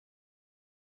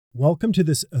Welcome to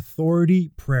this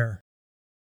authority prayer.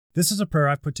 This is a prayer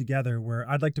I've put together where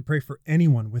I'd like to pray for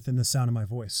anyone within the sound of my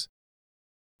voice.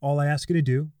 All I ask you to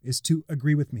do is to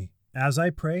agree with me as I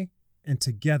pray, and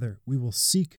together we will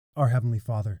seek our Heavenly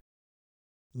Father.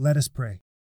 Let us pray.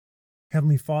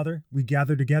 Heavenly Father, we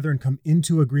gather together and come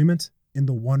into agreement in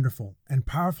the wonderful and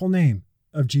powerful name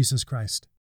of Jesus Christ.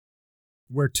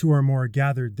 Where two or more are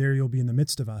gathered, there you'll be in the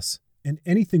midst of us, and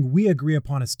anything we agree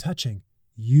upon as touching,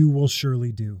 you will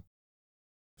surely do.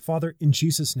 Father, in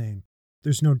Jesus' name,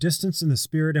 there's no distance in the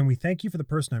Spirit, and we thank you for the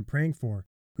person I'm praying for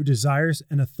who desires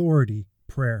an authority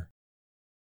prayer.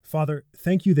 Father,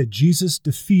 thank you that Jesus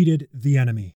defeated the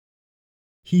enemy.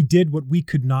 He did what we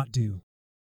could not do.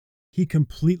 He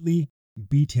completely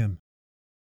beat him.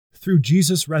 Through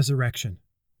Jesus' resurrection,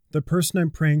 the person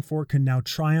I'm praying for can now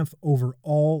triumph over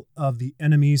all of the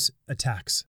enemy's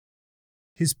attacks.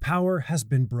 His power has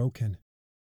been broken.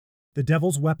 The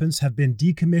devil's weapons have been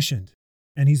decommissioned,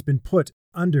 and he's been put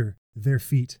under their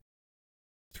feet.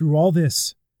 Through all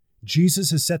this,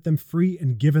 Jesus has set them free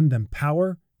and given them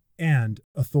power and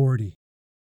authority.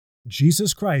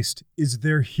 Jesus Christ is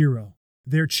their hero,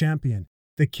 their champion,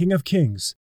 the King of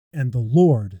Kings, and the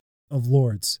Lord of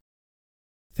Lords.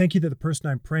 Thank you that the person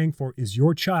I'm praying for is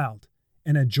your child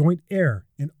and a joint heir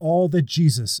in all that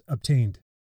Jesus obtained.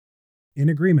 In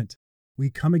agreement, we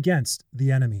come against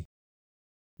the enemy.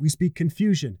 We speak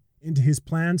confusion into his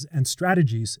plans and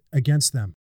strategies against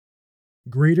them.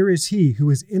 Greater is he who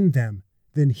is in them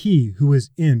than he who is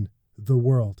in the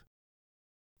world.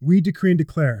 We decree and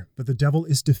declare that the devil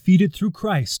is defeated through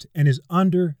Christ and is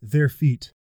under their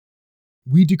feet.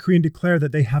 We decree and declare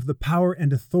that they have the power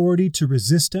and authority to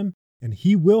resist him, and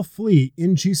he will flee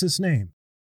in Jesus' name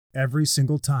every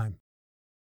single time.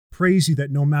 Praise you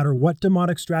that no matter what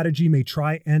demonic strategy may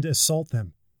try and assault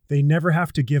them, they never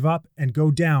have to give up and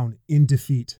go down in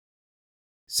defeat.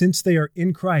 Since they are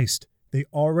in Christ, they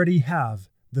already have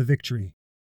the victory.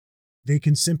 They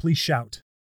can simply shout.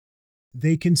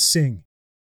 They can sing.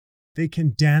 They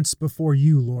can dance before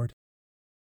you, Lord.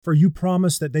 For you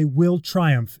promise that they will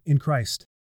triumph in Christ.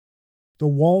 The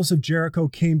walls of Jericho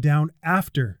came down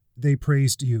after they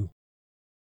praised you.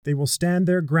 They will stand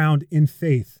their ground in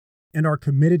faith and are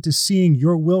committed to seeing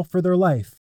your will for their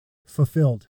life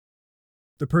fulfilled.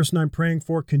 The person I'm praying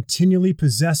for continually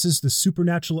possesses the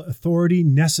supernatural authority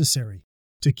necessary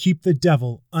to keep the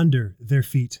devil under their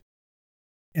feet.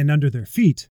 And under their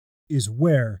feet is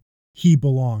where he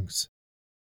belongs.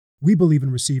 We believe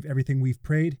and receive everything we've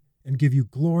prayed and give you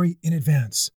glory in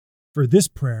advance, for this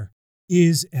prayer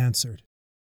is answered.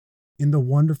 In the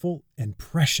wonderful and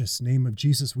precious name of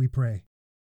Jesus we pray.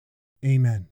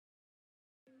 Amen.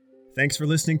 Thanks for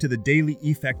listening to the Daily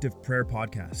Effective Prayer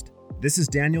Podcast. This is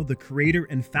Daniel, the creator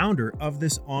and founder of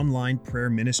this online prayer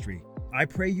ministry. I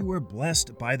pray you are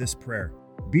blessed by this prayer.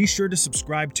 Be sure to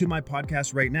subscribe to my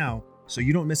podcast right now so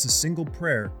you don't miss a single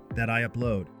prayer that I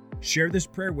upload. Share this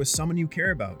prayer with someone you care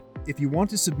about. If you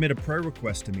want to submit a prayer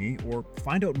request to me or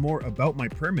find out more about my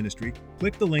prayer ministry,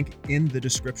 click the link in the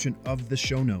description of the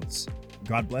show notes.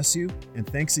 God bless you, and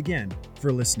thanks again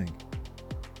for listening.